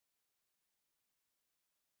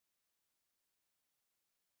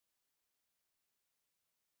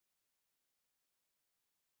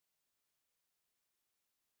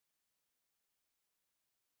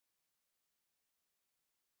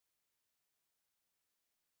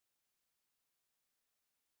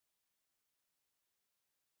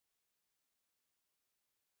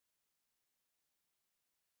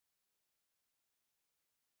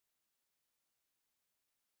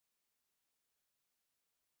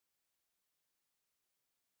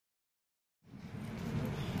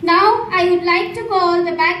Now, I would like to call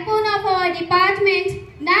the backbone of our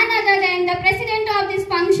department, none other than the president of this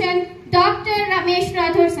function, Dr. Ramesh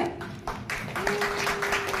Rathod, sir.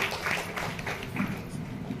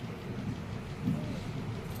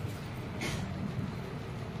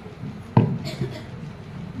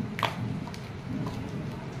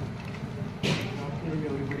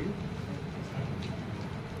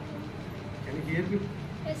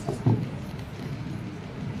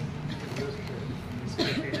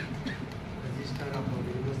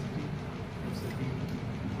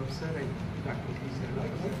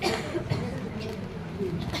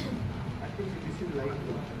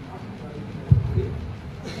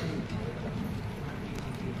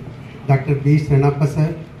 Dr. B. Sranappa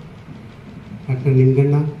sir, Dr.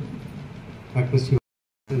 Ninganna, Dr. Shiva,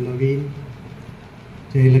 Dr. Naveen,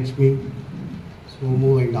 Jayalakshmi,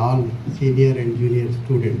 Somu and all senior and junior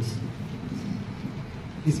students.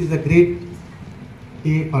 This is a great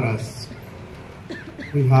day for us.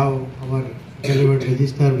 We have our beloved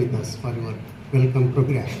registrar with us for our welcome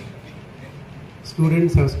program.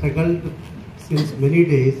 Students have struggled since many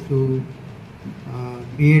days to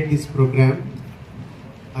create this program.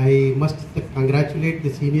 I must congratulate the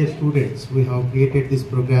senior students who have created this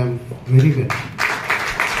program very well.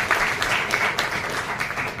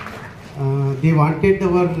 They wanted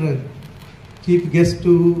our chief guest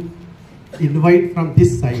to invite from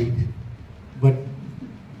this side, but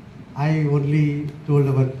I only told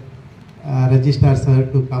our registrar sir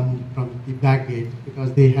to come from the back gate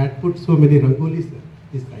because they had put so many rangolis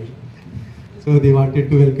this side. So they wanted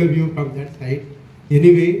to welcome you from that side.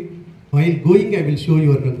 Anyway, while going, I will show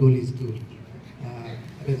your rangolis to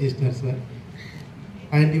registrar sir.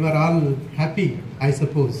 And you are all happy, I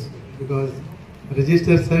suppose, because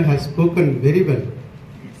registrar sir has spoken very well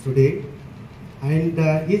today. And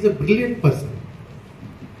he is a brilliant person.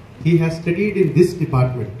 He has studied in this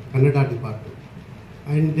department, Kannada department.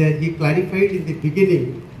 And he clarified in the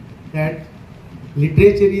beginning that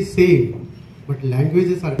literature is same, but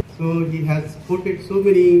languages are. So he has quoted so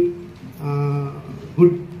many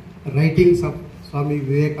good writings of Swami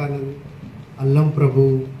Vivekananda, Allam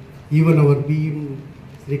Prabhu, even our Bhim,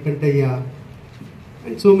 Srikantaya,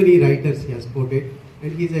 and so many writers he has quoted,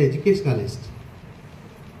 and he is an educationalist.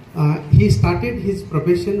 He started his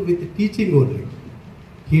profession with teaching only.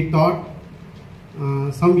 He taught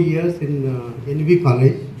some years in NV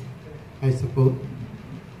College, I suppose,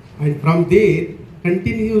 and from there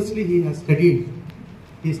continuously he has studied.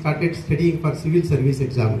 He started studying for civil service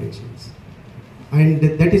examinations. And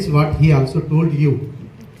that is what he also told you.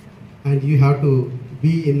 And you have to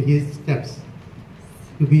be in his steps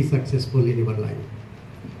to be successful in your life.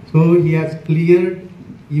 So he has cleared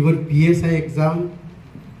your PSI exam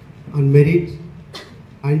on merit,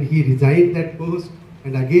 and he resigned that post,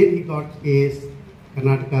 and again he got AS,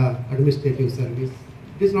 Karnataka Administrative Service.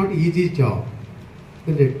 It is not an easy job,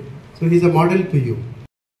 isn't it? So he is a model to you.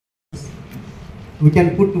 We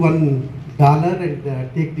can put $1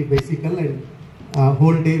 and take the bicycle, and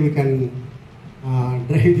whole day we can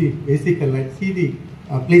drive the bicycle and see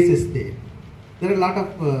the places there. There are a lot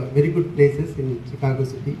of very good places in Chicago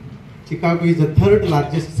city. Chicago is the third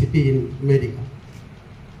largest city in America.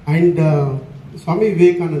 And Swami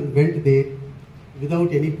Vivekananda went there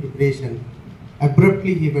without any preparation.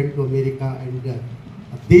 Abruptly he went to America, and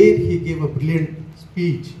there he gave a brilliant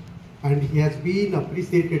speech, and he has been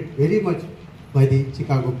appreciated very much by the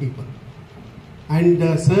Chicago people.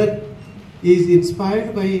 And sir is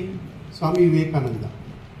inspired by Swami Vivekananda.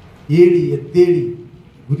 Yedi, Eddedi,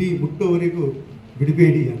 Guri, Muttovarigu,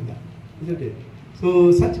 Vidibedi anta. Isn't it?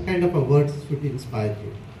 So such kind of a words should inspire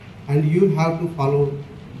you. And you have to follow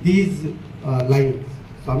these lines,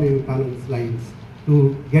 Swami Vivekananda's lines,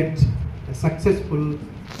 to get successful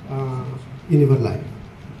in your life.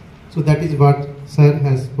 So that is what sir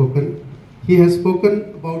has spoken. He has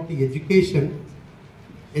spoken about the education.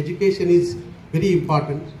 Education is very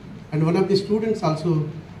important. And one of the students also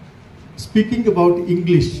speaking about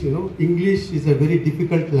English, English is a very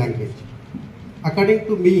difficult language. According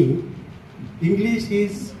to me, English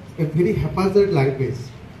is a very haphazard language.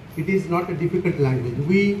 It is not a difficult language.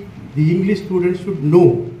 We, the English students, should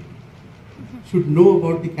know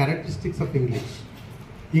about the characteristics of English.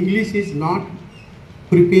 English is not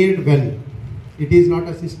prepared well. It is not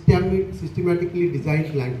a systematically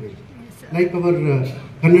designed language. Like our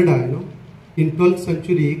Kannada, in 12th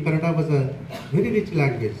century, Kannada was a very rich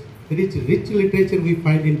language. Rich literature we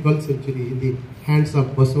find in 12th century in the hands of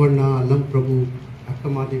Basavanna, Allam Prabhu,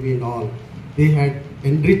 Akkamadevi and all. They had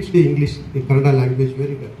enriched the English, the Kannada language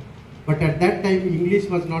very well. But at that time, English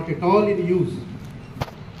was not at all in use.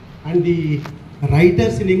 And the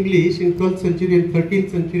Writers in English in 12th century and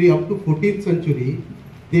 13th century up to 14th century,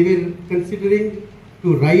 they were considering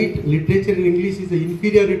to write literature in English is an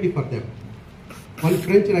inferiority for them. One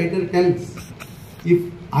French writer tells,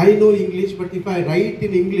 if I know English, but if I write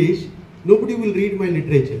in English, nobody will read my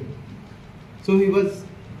literature. So he was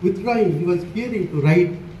withdrawing, he was fearing to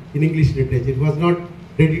write in English literature. He was not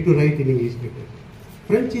ready to write in English literature.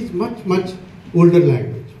 French is much older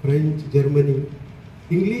language. French, Germany.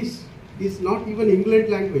 English is not even England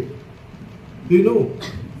language. Do you know?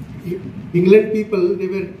 England people, they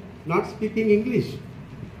were not speaking English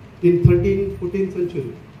in 13th, 14th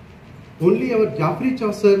century. Only our Geoffrey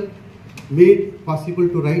Chaucer made possible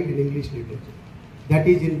to write in English literature. That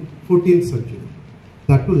is in 14th century.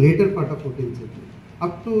 That to later part of 14th century.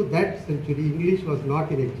 Up to that century, English was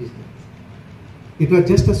not in existence. It was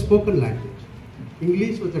just a spoken language.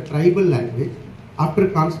 English was a tribal language. After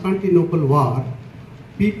Constantinople war,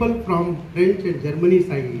 people from French and Germany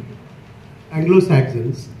side,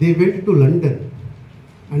 Anglo-Saxons, they went to London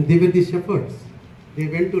and they were the shepherds. They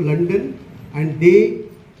went to London and they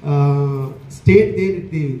stayed there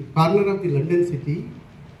at the corner of the London city,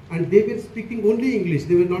 and they were speaking only English.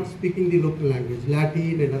 They were not speaking the local language.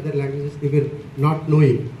 Latin and other languages they were not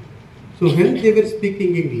knowing. So when they were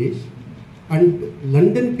speaking English, and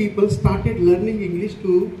London people started learning English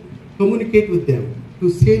to communicate with them, to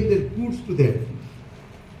sell their goods to them.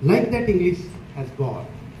 Like that English has gone.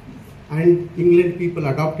 And England people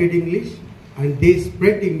adopted English and they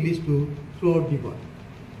spread English to throughout the world.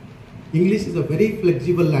 English is a very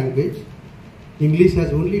flexible language. English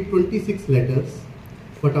has only 26 letters,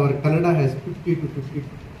 but our Kannada has 50 to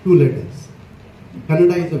 52 letters.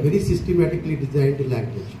 Kannada is a very systematically designed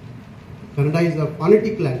language. Kannada is a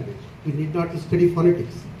phonetic language. We need not to study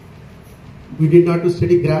phonetics. We need not to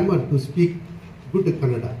study grammar to speak good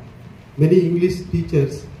Kannada. Many English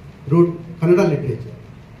teachers wrote Kannada literature.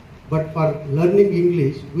 But for learning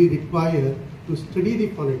English, we require to study the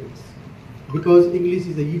phonetics, because English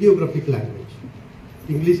is a ideographic language.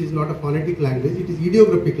 English is not a phonetic language, it is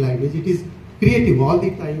ideographic language. It is creative all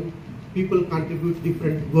the time. People contribute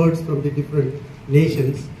different words from the different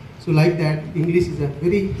nations. So like that, English is a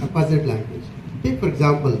very haphazard language. Take for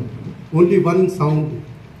example, only one sound,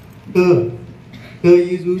 t. T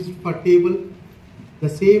is used for table. The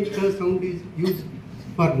same t sound is used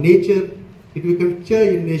for nature. It becomes ch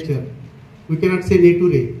in nature. We cannot say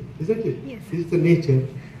nature, isn't it? Yes. This is the nature.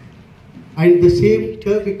 And the same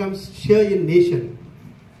t becomes sh in nation.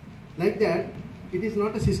 Like that, it is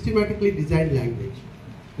not a systematically designed language.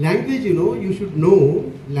 Language, you should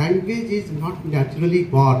know, language is not naturally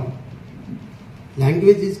born.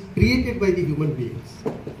 Language is created by the human beings.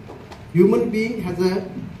 Human being has a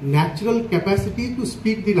natural capacity to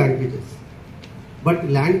speak the languages. But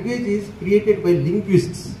language is created by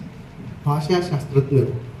linguists, Bhasha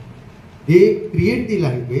Shastrajna. They create the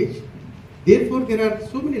language. Therefore, there are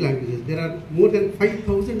so many languages. There are more than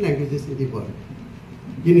 5,000 languages in the world.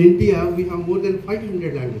 In India, we have more than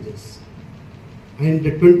 500 languages. And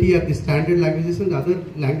 20 are the standard languages and the other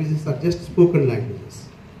languages are just spoken languages.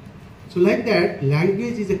 So like that,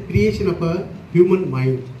 language is a creation of a human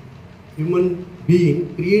mind. Human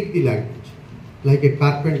being create the language. Like a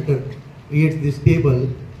carpenter creates this table,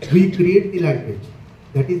 we create the language.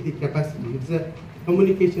 That is the capacity. It's a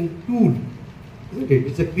communication tool, isn't it?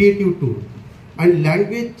 It's a creative tool. And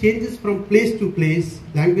language changes from place to place.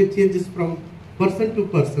 Language changes from person to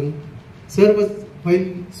person. Sir was, while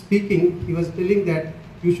speaking, he was telling that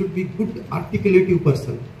you should be good articulative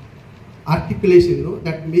person. Articulation,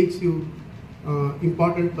 that makes you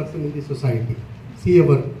important person in the society. See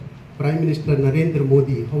our Prime Minister Narendra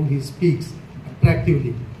Modi, how he speaks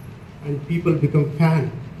attractively and people become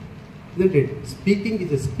fan. Isn't it? Speaking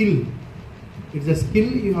is a skill. It's a skill,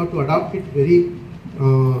 you have to adopt it very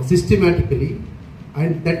systematically,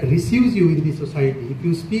 and that receives you in the society. If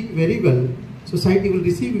you speak very well, society will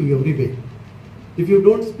receive you every way. If you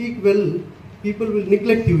don't speak well, people will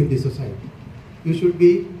neglect you in the society. You should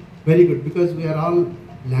be very good, because we are all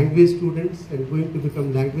language students and going to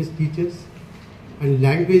become language teachers, and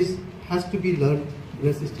language has to be learned in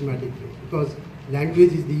a systematic way, because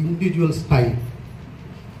language is the individual style.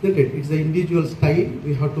 Isn't it? It's the individual style.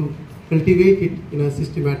 We have to cultivate it in a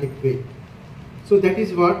systematic way. So that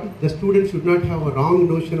is what the student should not have a wrong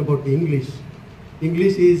notion about the English.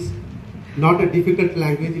 English is not a difficult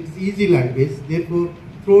language, it is easy language. Therefore,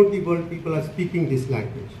 throughout the world people are speaking this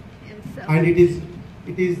language. And it is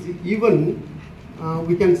even,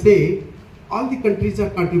 we can say, all the countries are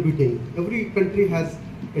contributing. Every country has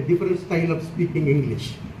a different style of speaking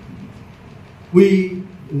English. We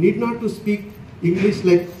need not to speak English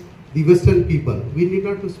like the Western people. We need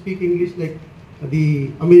not to speak English like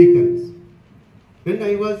the Americans. When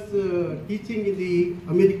I was teaching in the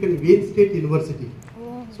American Wayne State University,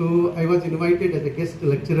 so I was invited as a guest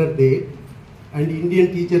lecturer there, and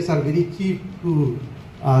Indian teachers are very cheap to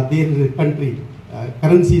their country,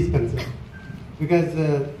 currency is concerned, because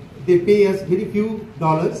they pay us very few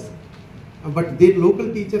dollars, but their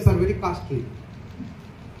local teachers are very costly.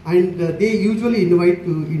 And they usually invite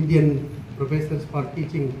to Indian professors for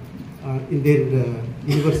teaching in their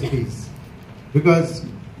universities, because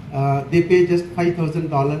they pay just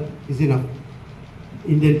 $5,000 is enough.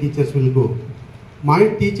 Indian teachers will go. My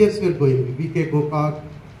teachers were going, V.K. Gopal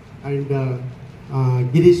and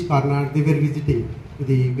Girish Karnad, they were visiting to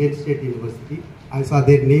the Wayne State University. I saw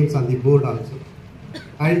their names on the board also.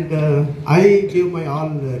 And I gave my all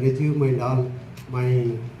resume and all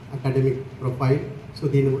my academic profile. So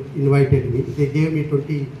they invited me. They gave me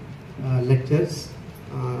 20 lectures.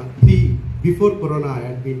 3 before Corona I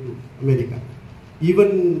had been to America.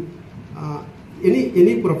 Even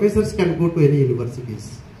any professors can go to any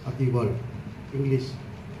universities of the world, English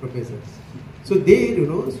professors. So they,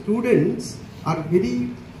 students are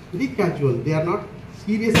very casual. They are not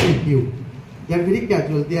serious with you. They are very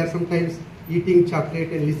casual. They are sometimes eating chocolate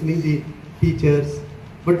and listening to the teachers,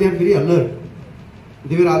 but they are very alert.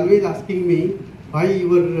 They were always asking me why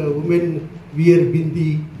your women wear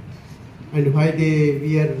bindi and why they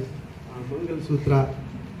wear Mangal Sutra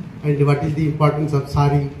and what is the importance of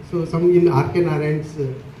sari. So some in R.K. Narayan's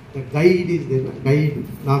the guide is there,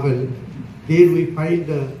 guide novel. There we find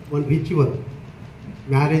one ritual,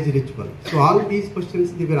 marriage ritual. So all these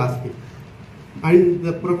questions they were asking. And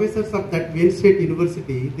the professors of that Wayne State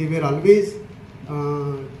University, they were always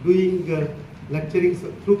doing lecturing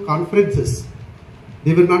through conferences.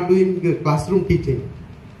 They were not doing classroom teaching.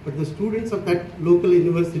 But the students of that local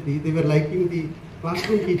university, they were liking the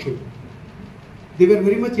classroom teaching. They were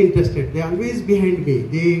very much interested. They are always behind me.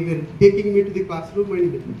 They were taking me to the classroom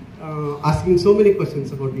and asking so many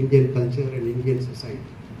questions about Indian culture and Indian society.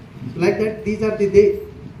 So like that, these are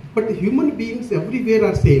but human beings everywhere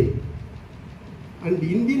are same. And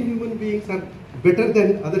Indian human beings are better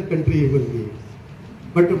than other country human beings.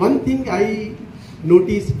 But one thing I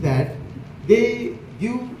noticed that they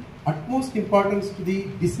give utmost importance to the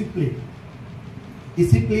discipline.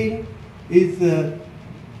 Discipline is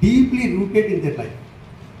deeply rooted in their life.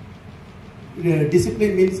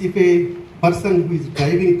 Discipline means if a person who is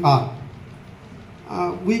driving car,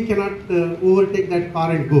 we cannot overtake that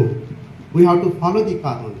car and go. We have to follow the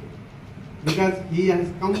car only. Because he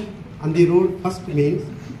has come on the road first means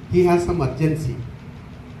he has some urgency.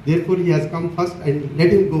 Therefore he has come first and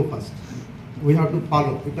let him go first. We have to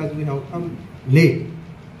follow because we have come late.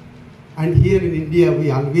 And here in India we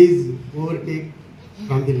always overtake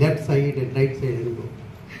from the left side and right side and go.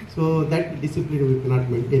 So that discipline we cannot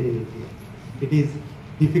maintain in India. It is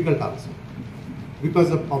difficult also. Because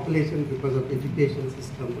of population, because of education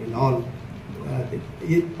system and all.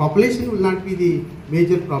 Population will not be the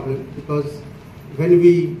major problem, because when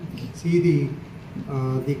we see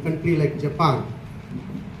the country like Japan,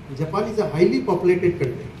 Japan is a highly populated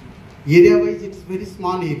country. Area-wise, it's very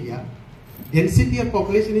small area. Density of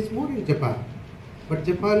population is more in Japan. But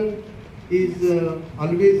Japan is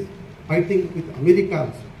always fighting with America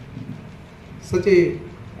also. Such a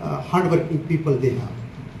hard-working people they have.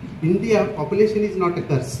 India, population is not a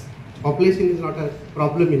curse. Population is not a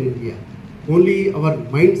problem in India. Only our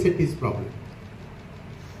mindset is problem.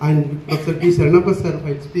 And Professor P. Saranappa sir,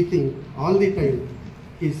 while speaking all the time,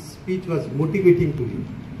 his speech was motivating to you.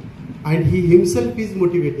 And he himself is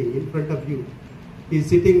motivating in front of you. His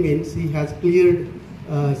sitting means he has cleared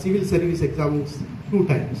civil service exams 2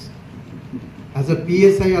 times. As a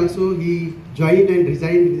PSI also, he joined and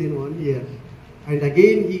resigned within 1 year. And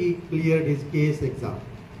again he cleared his case exam.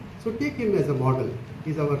 So take him as a model.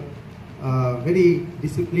 He is our very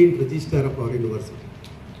disciplined registrar of our university.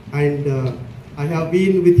 And I have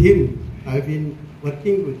been with him. I have been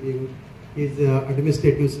working with him. His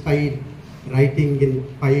administrative style, writing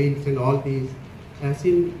in files and all these.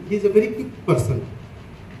 He is a very quick person.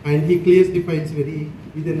 And he clears the files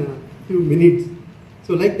within a few minutes.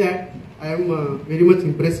 So like that, I am very much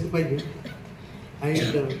impressed by him.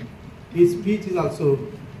 And his speech is also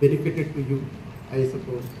benefited to you, I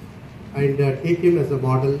suppose. And take him as a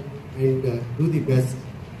model and do the best.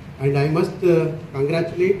 And I must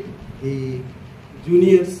congratulate the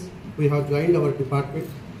juniors who have joined our department.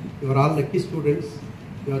 You are all lucky students.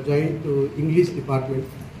 You have joined to English department.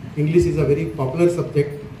 English is a very popular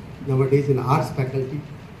subject nowadays in arts faculty.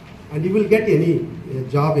 And you will get any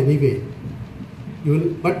job anyway.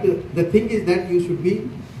 But the thing is that you should be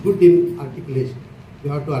good in articulation.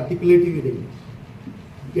 You have to articulate in English.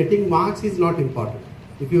 getting marks is not important.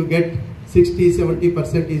 If you get 60,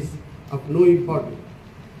 70% is of no importance.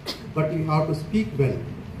 But you have to speak well.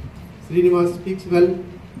 Srinivas speaks well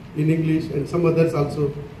in English and some others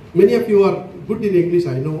also. Many of you are good in English,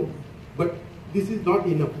 I know, but this is not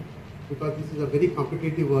enough because this is a very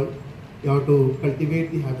competitive world. You have to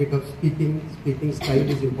cultivate the habit of speaking. Speaking style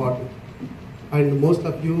is important. And most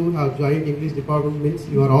of you have joined English department means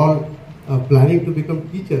you are all planning to become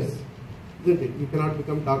teachers, isn't it? You cannot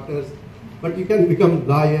become doctors, but you can become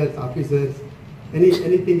lawyers, officers,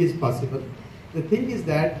 anything is possible. The thing is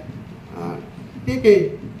that take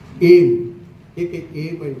a aim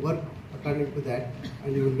and work according to that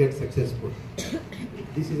and you will get successful.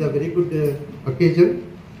 This is a very good occasion.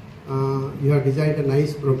 You have designed a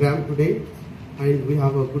nice program today and we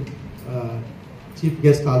have a good chief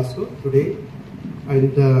guest also today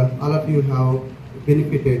and all of you have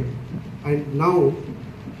benefited and now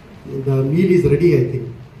the meal is ready, I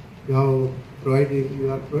think. You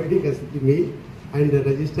are providing us the meal and the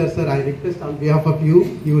register sir, I request on behalf of you,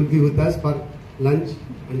 he will be with us for lunch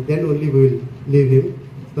and then only we will leave him.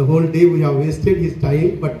 The whole day we have wasted his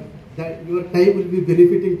time, but that your time will be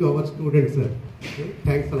benefiting to our students, sir. Okay?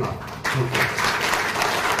 Thanks a lot. Thank you.